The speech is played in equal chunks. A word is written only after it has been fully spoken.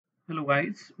Hello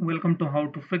guys, welcome to How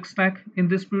to Fix Tech. In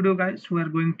this video guys, we are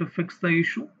going to fix the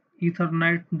issue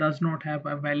Ethernet does not have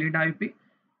a valid IP.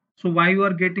 So why you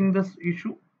are getting this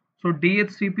issue? So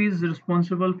DHCP is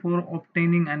responsible for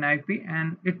obtaining an IP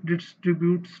and it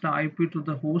distributes the IP to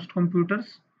the host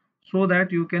computers so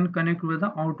that you can connect with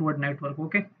the outward network.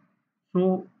 Okay.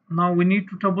 So now we need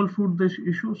to troubleshoot this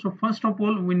issue. So first of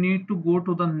all, we need to go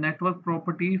to the network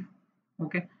property.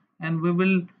 Okay. And we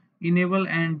will enable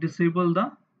and disable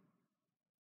the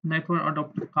network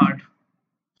adapter card.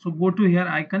 So go to here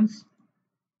icons.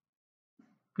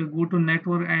 Okay, go to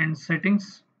network and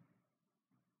settings.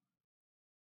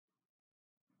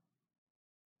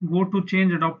 Go to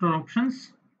change adapter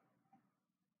options.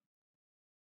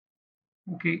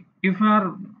 Okay, if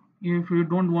you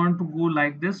don't want to go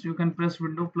like this, you can press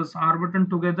Windows plus R button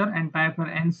together and type here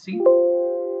NC.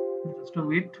 Just a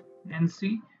wait,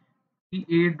 NC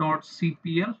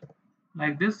EA.cpl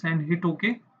like this and hit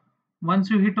OK.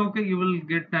 Once you hit OK, you will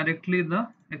get directly the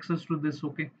access to this.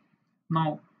 Okay,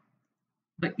 now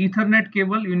the Ethernet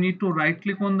cable, you need to right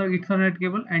click on the Ethernet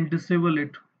cable and disable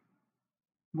it.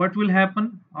 What will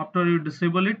happen after you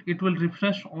disable it? It will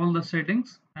refresh all the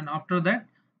settings and after that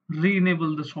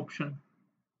re-enable this option.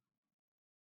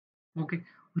 Okay,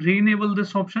 re-enable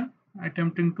this option,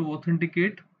 attempting to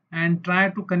authenticate and try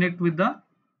to connect with the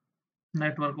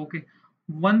network. Okay,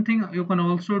 one thing you can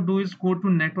also do is go to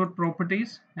network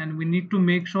properties and we need to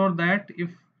make sure that if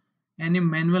any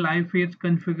manual IP is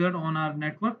configured on our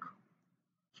network,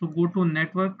 so go to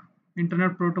network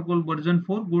internet protocol version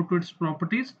 4, go to its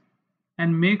properties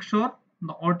and make sure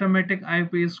the automatic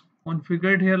IP is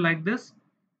configured here like this.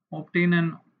 Obtain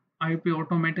an IP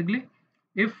automatically.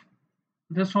 If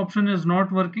this option is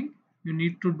not working, you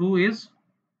need to do is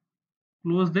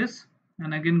close this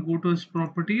and again go to its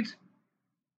properties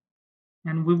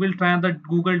and we will try the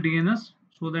Google DNS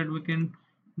so that we can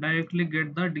directly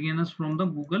get the DNS from the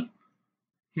Google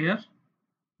here.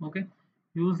 Okay,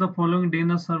 use the following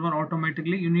DNS server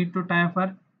automatically. You need to type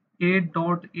for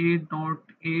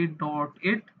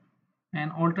 8.8.8.8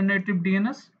 and alternative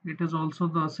DNS. It is also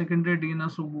the secondary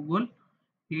DNS of Google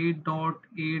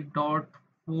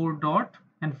 8.8.4.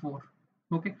 and 4.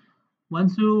 Okay,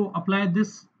 once you apply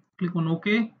this, click on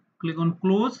OK, click on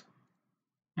close,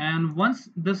 and once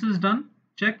this is done,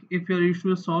 check if your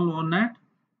issue is solved or not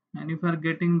and if you are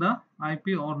getting the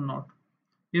IP or not.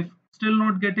 If still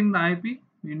not getting the IP,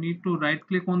 you need to right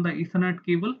click on the Ethernet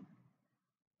cable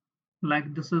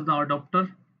like this is the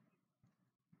adapter.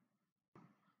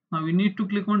 Now we need to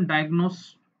click on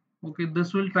diagnose. Okay,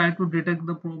 this will try to detect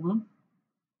the problem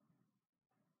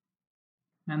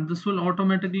and this will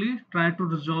automatically try to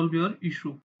resolve your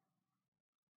issue.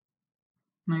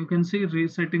 Now you can see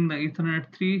resetting the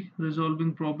Ethernet 3,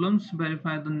 resolving problems,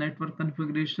 verify the network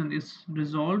configuration is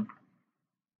resolved.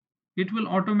 It will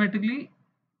automatically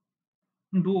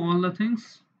do all the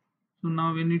things. So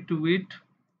now we need to wait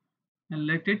and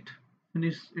let it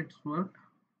finish its work.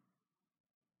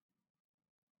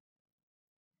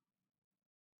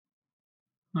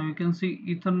 Now you can see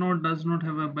Ethernet does not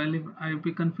have a valid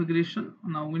IP configuration.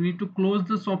 Now we need to close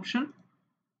this option.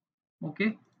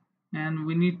 Okay, and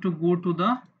we need to go to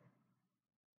the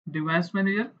device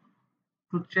manager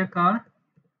to check our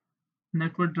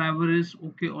network driver is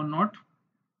okay or not.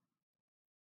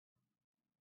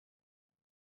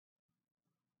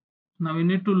 Now we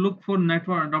need to look for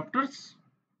network adapters.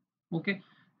 Okay,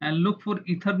 and look for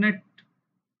Ethernet.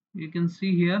 You can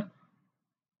see here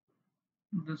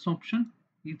this option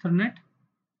Ethernet.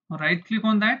 Right click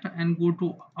on that and go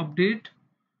to update.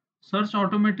 Search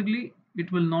automatically. It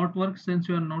will not work since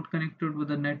you are not connected with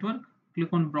the network.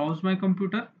 Click on browse my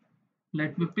computer.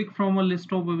 Let me pick from a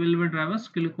list of available drivers.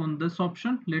 Click on this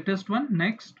option, latest one.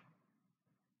 Next,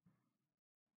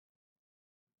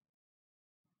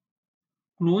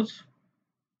 close.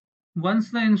 Once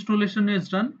the installation is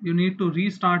done, you need to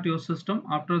restart your system.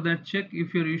 After that, check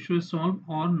if your issue is solved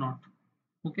or not.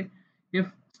 Okay,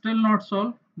 if still not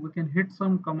solved, we can hit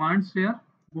some commands here.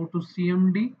 Go to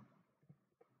CMD,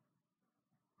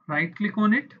 right click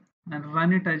on it and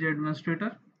run it as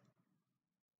administrator.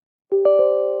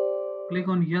 Click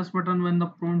on yes button when the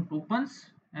prompt opens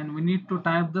and we need to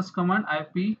type this command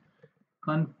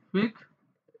ipconfig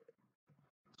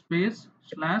space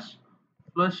slash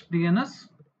flush DNS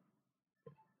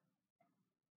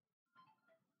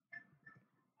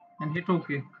and hit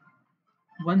OK.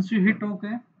 Once you hit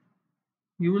OK,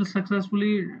 you will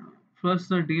successfully flush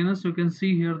the DNS. You can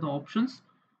see here the options.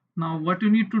 Now what you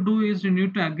need to do is you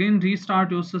need to again restart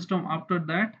your system after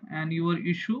that and your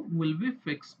issue will be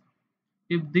fixed.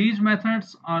 If these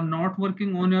methods are not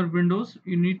working on your Windows,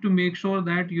 you need to make sure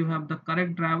that you have the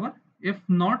correct driver. If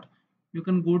not, you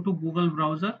can go to Google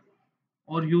browser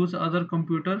or use other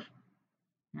computer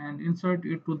and insert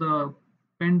it to the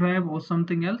pen drive or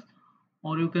something else,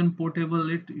 or you can portable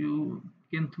it. You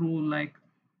can through like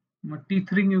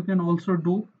tethering you can also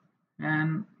do,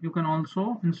 and you can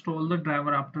also install the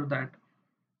driver after that.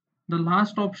 The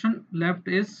last option left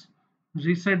is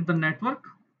reset the network.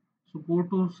 So go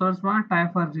to search bar,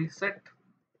 type a reset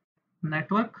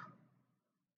network.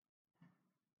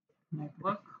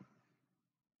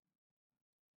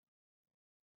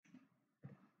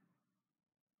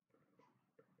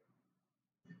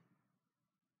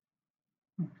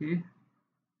 Okay,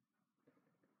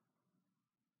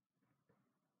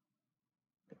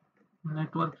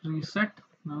 network reset.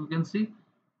 Now you can see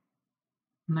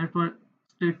network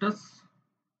status.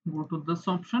 Go to this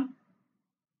option,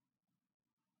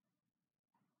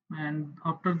 and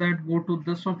after that go to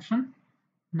this option,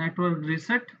 network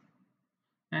reset,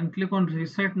 and click on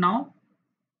reset now.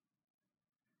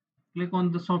 Click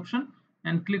on this option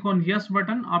and click on yes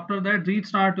button. After that,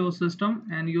 restart your system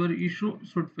and your issue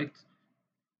should fix.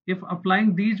 If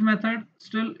applying these methods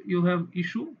still you have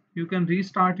issue, you can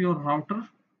restart your router,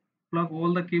 plug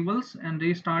all the cables and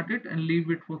restart it and leave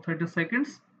it for 30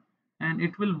 seconds and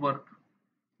it will work.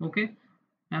 Okay,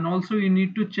 and also you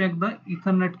need to check the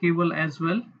Ethernet cable as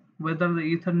well, whether the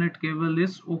Ethernet cable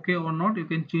is okay or not. You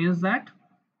can change that.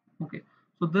 Okay,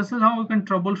 so this is how you can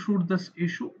troubleshoot this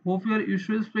issue. Hope your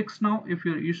issue is fixed now. If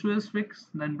your issue is fixed,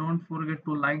 then don't forget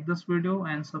to like this video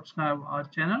and subscribe our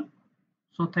channel.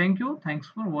 So thank you. Thanks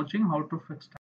for watching how to fix that.